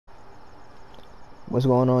What's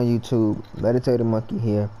going on, YouTube? Meditative Monkey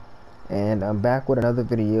here, and I'm back with another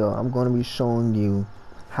video. I'm going to be showing you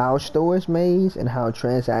how storage maids and how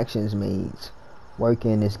transactions maids work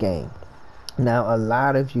in this game. Now, a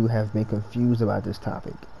lot of you have been confused about this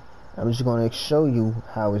topic. I'm just going to show you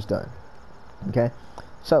how it's done. Okay,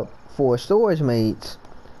 so for storage maids,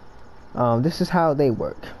 this is how they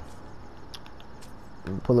work.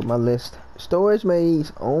 Let me pull up my list. Storage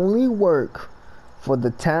maids only work for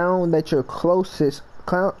the town that you're closest,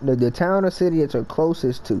 the town or city that you're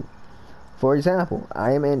closest to. For example,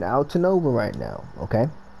 I am in Altanova right now. Okay,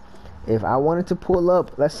 if I wanted to pull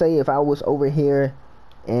up, let's say if I was over here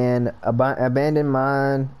in abandoned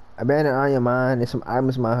iron mine, and some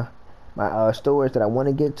items my storage that I want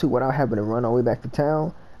to get to without having to run all the way back to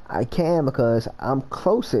town, I can, because I'm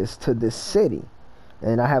closest to this city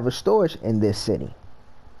and I have a storage in this city.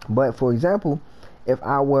 But for example, if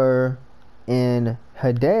I were in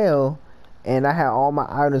Hadale and I had all my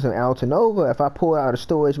items in Altanova, if I pull out a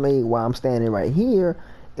storage maid while I'm standing right here,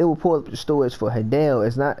 it will pull up the storage for Hadale.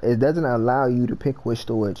 It doesn't allow you to pick which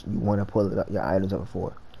storage you want to pull it up, your items up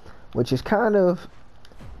for, which is kind of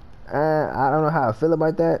I don't know how I feel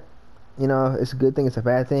about that. You know, it's a good thing, it's a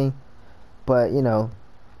bad thing, but you know,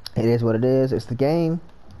 it is what it is. It's the game.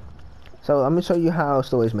 So let me show you how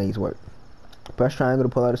storage maids work. Press triangle to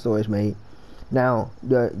pull out a storage maid. Now,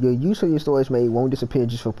 your use of your storage maid won't disappear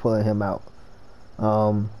just for pulling him out.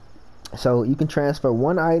 So you can transfer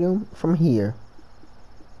one item from here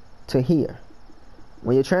to here.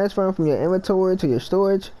 When you're transferring from your inventory to your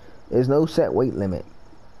storage, there's no set weight limit.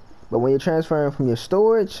 But when you're transferring from your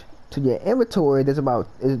storage to your inventory, there's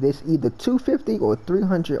either 250 or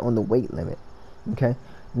 300 on the weight limit. Okay.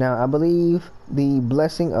 Now, I believe the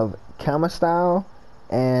blessing of Kamastyle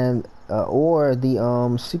and or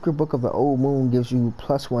the secret book of the old moon gives you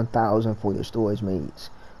plus 1,000 for your storage maids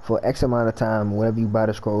for X amount of time, whatever you buy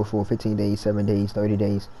the scroll for, 15 days, 7 days, 30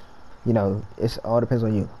 days. You know, it all depends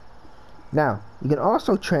on you. Now, you can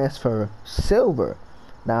also transfer silver.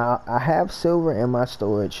 Now, I have silver in my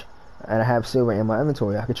storage and I have silver in my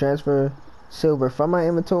inventory. I can transfer silver from my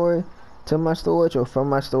inventory to my storage, or from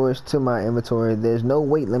my storage to my inventory. There's no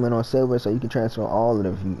weight limit on silver, so you can transfer all of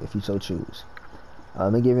it if you so choose.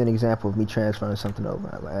 Let me give you an example of me transferring something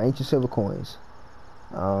over. Like ancient silver coins.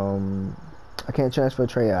 I can't transfer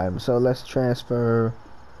trade items, so let's transfer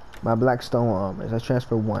my black stone armor. Let's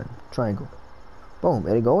transfer one. Triangle. Boom.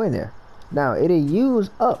 It'll go in there. Now, it'll use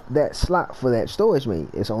up that slot for that storage maid.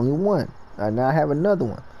 It's only one. Now I have another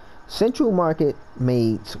one. Central market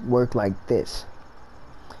maids work like this.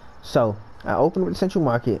 So, I open up the central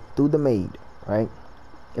market through the maid, right?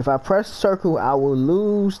 If I press circle, I will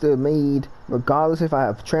lose the maid regardless if I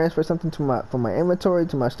have transferred something to from my inventory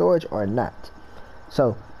to my storage or not.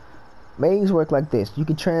 So, maids work like this. You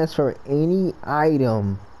can transfer any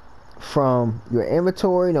item from your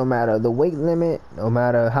inventory, no matter the weight limit, no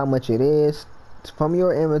matter how much it is, from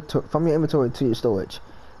your inventory to your storage.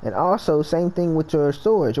 And also, same thing with your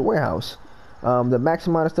storage, your warehouse. The max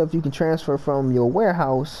amount of stuff you can transfer from your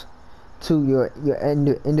warehouse to your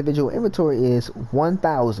individual inventory is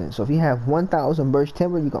 1,000. So if you have 1,000 birch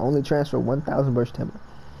timber, you can only transfer 1,000 birch timber.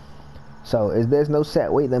 So there's no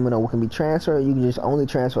set weight limit on what can be transferred. You can just only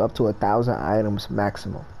transfer up to 1,000 items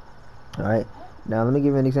maximum. All right. Now let me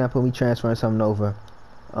give you an example of me transferring something over.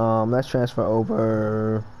 Let's transfer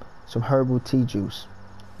over some herbal juice.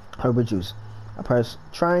 I press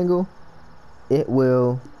triangle. It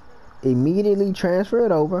will immediately transfer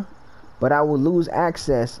it over, but I will lose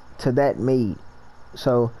access to that maid.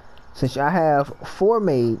 So since I have 4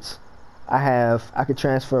 maids, I could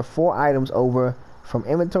transfer 4 items over from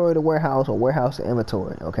inventory to warehouse, or warehouse to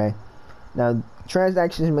inventory. Okay. Now,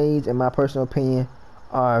 transactions maids, in my personal opinion,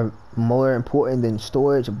 are more important than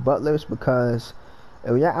storage butlers, because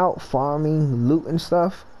if you're out farming, looting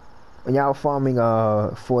stuff, when you're out farming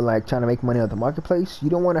for like trying to make money out the marketplace,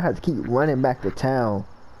 you don't want to have to keep running back to town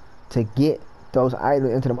to get those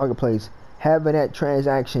items into the marketplace. Having that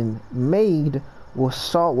transaction made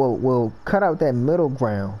will cut out that middle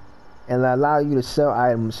ground and allow you to sell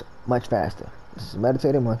items much faster. This is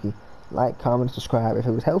Meditative Monkey. Like, comment, subscribe. If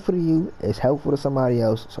it was helpful to you, it's helpful to somebody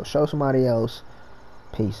else, so show somebody else.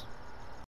 Peace.